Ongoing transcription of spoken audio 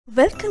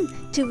Welcome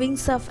to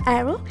Wings of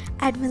Arrow,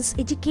 Advanced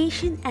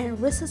Education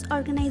and Research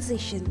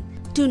Organization.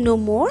 To know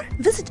more,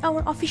 visit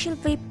our official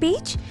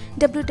webpage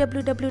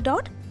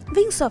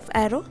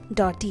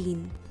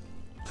www.wingsofarrow.in.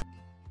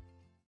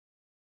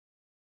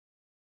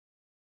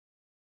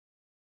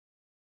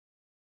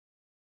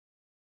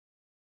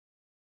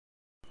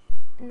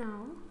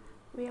 Now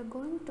we are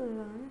going to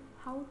learn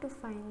how to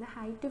find the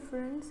height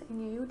difference in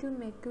a YouTube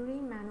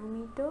Mercury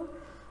manometer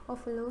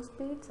of a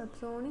low-speed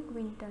subsonic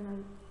wind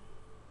tunnel.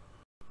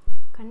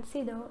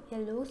 Consider a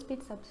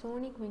low-speed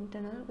subsonic wind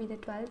tunnel with a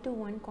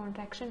 12:1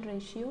 contraction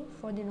ratio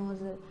for the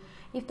nozzle.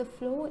 If the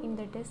flow in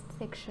the test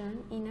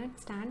section in at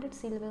standard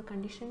sea level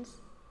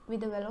conditions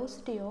with a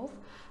velocity of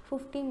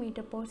 50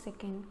 meter per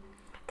second.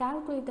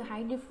 Calculate the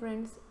height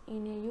difference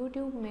in a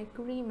YouTube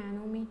Mercury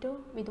manometer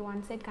with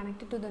one side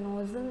connected to the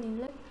nozzle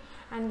inlet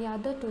and the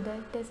other to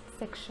the test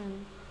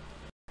section.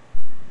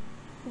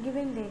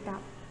 Given data.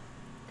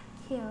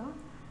 Here,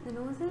 the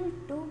nozzle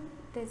to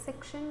test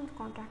section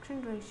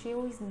contraction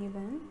ratio is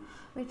given,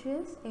 which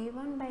is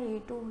A1 by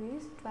A2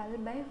 is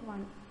 12 by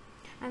 1.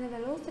 And the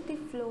velocity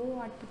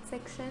flow at the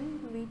section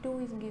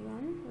V2 is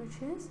given,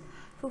 which is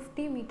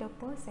 50 meter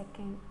per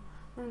second.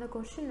 Now the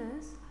question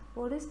is,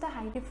 what is the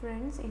height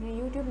difference in a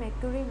YouTube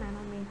Mercury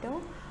manometer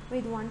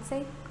with one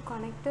side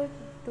connected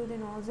to the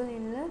nozzle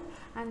inlet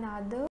and the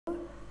other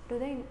to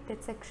the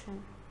test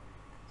section?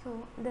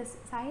 So the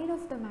side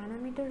of the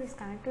manometer is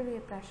connected to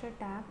a pressure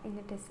tab in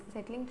the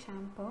settling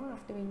chamber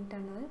of the wind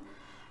tunnel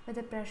where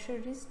the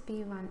pressure is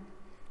P1,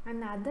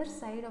 and the other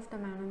side of the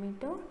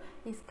manometer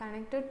is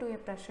connected to a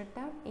pressure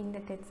tab in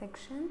the test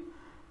section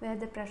where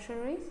the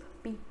pressure is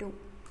P2.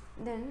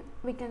 Then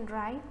we can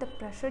write the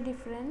pressure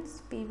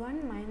difference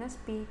P1 minus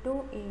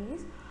P2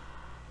 is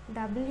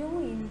W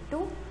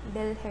into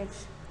del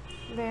H,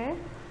 where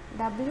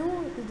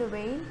W is the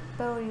weight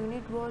per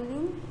unit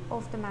volume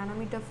of the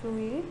manometer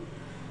fluid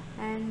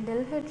and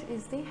del H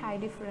is the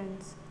height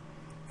difference.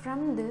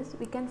 From this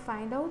we can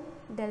find out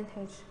del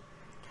H,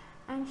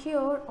 and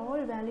here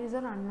all values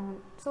are unknown.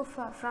 So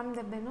from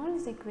the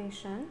Bernoulli's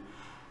equation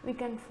we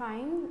can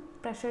find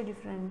pressure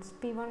difference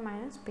P1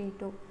 minus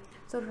P2.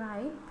 So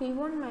write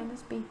P1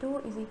 minus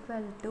P2 is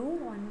equal to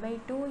 1 by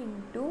 2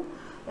 into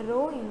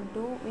rho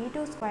into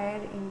V2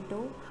 square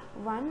into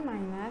 1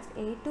 minus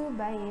A2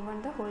 by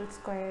A1 the whole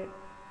square,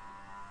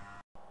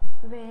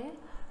 where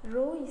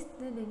rho is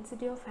the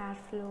density of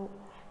airflow.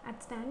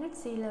 At standard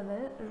sea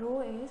level, rho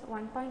is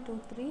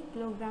 1.23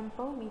 kg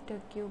per meter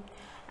cubed,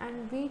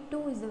 and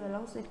V2 is the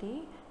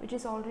velocity, which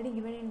is already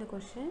given in the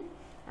question,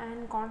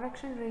 and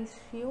contraction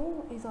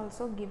ratio is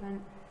also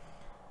given.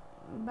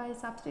 By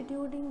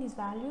substituting these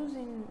values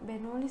in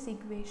Bernoulli's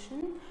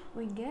equation,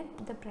 we get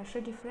the pressure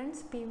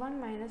difference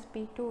P1 minus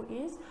P2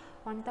 is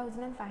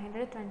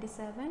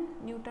 1527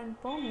 Newton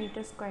per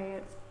meter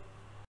square.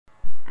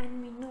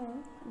 And we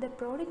know the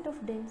product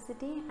of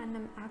density and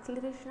the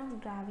acceleration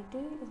of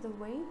gravity is the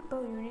weight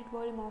per unit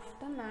volume of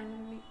the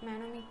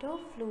manometer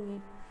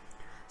fluid.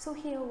 So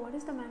here, what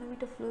is the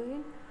manometer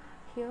fluid?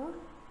 Here,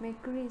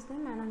 mercury is the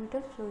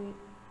manometer fluid.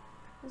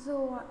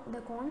 So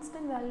the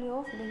constant value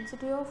of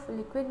density of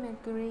liquid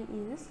mercury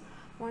is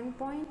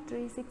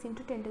 1.36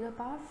 into 10 to the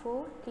power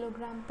 4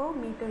 kg per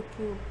meter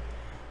cube,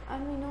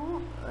 and we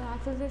know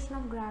acceleration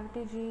of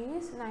gravity g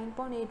is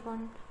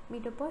 9.81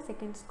 meter per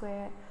second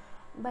square.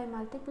 By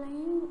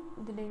multiplying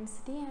the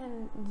density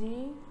and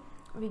g,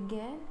 we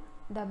get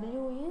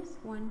W is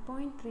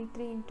 1.33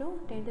 into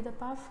 10 to the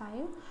power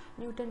 5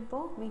 Newton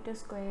per meter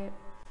square.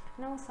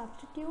 Now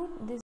substitute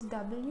this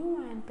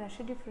W and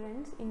pressure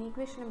difference in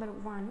equation number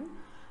 1.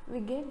 We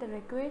get the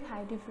required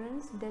height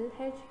difference del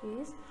H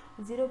is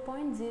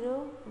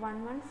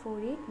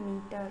 0.01148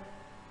 meter.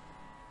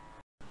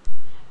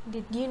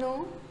 Did you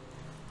know?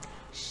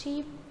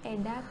 Sheep, a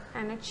duck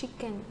and a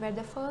chicken were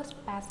the first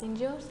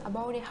passengers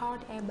aboard a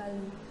hot air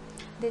balloon.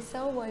 They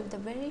survived the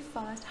very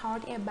first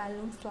hot air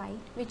balloon flight,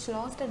 which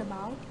lasted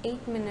about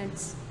 8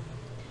 minutes.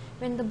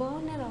 When the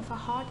burner of a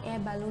hot air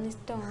balloon is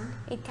turned,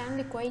 it can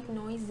be quite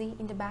noisy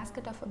in the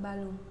basket of a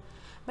balloon.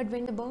 But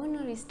when the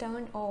burner is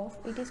turned off,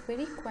 it is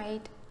very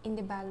quiet in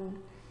the balloon.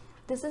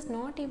 This is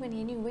not even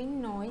any wind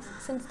noise,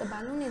 since the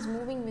balloon is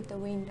moving with the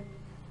wind.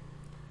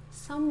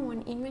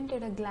 Someone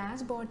invented a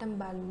glass bottom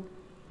balloon.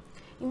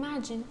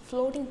 Imagine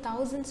floating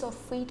thousands of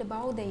feet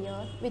above the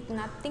air with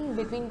nothing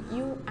between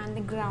you and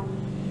the ground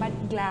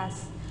but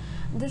glass.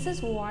 This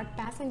is what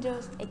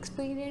passengers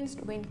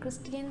experienced when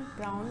Christian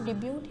Brown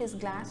debuted his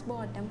glass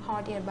bottom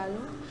hot air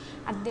balloon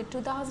at the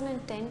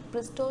 2010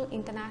 Bristol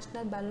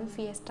International Balloon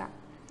Fiesta.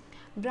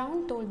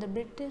 Brown told the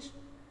British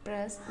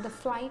press the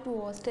flight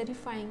was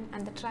terrifying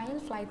and the trial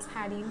flights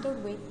had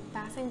ended with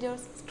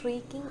passengers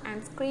shrieking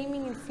and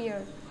screaming in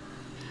fear.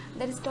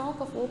 There is talk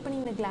of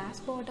opening the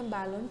glass bottom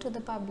balloon to the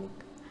public.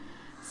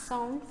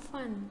 Sound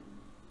fun?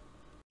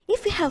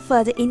 If you have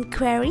further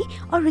inquiry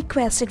or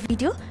requested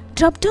video,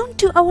 drop down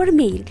to our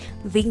mail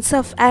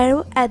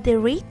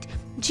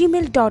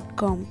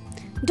wingsofarrow@gmail.com.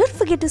 Don't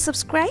forget to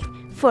subscribe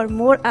for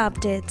more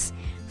updates.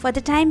 For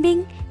the time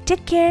being,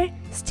 take care,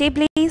 stay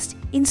blessed,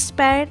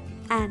 inspired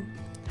and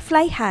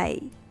fly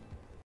high.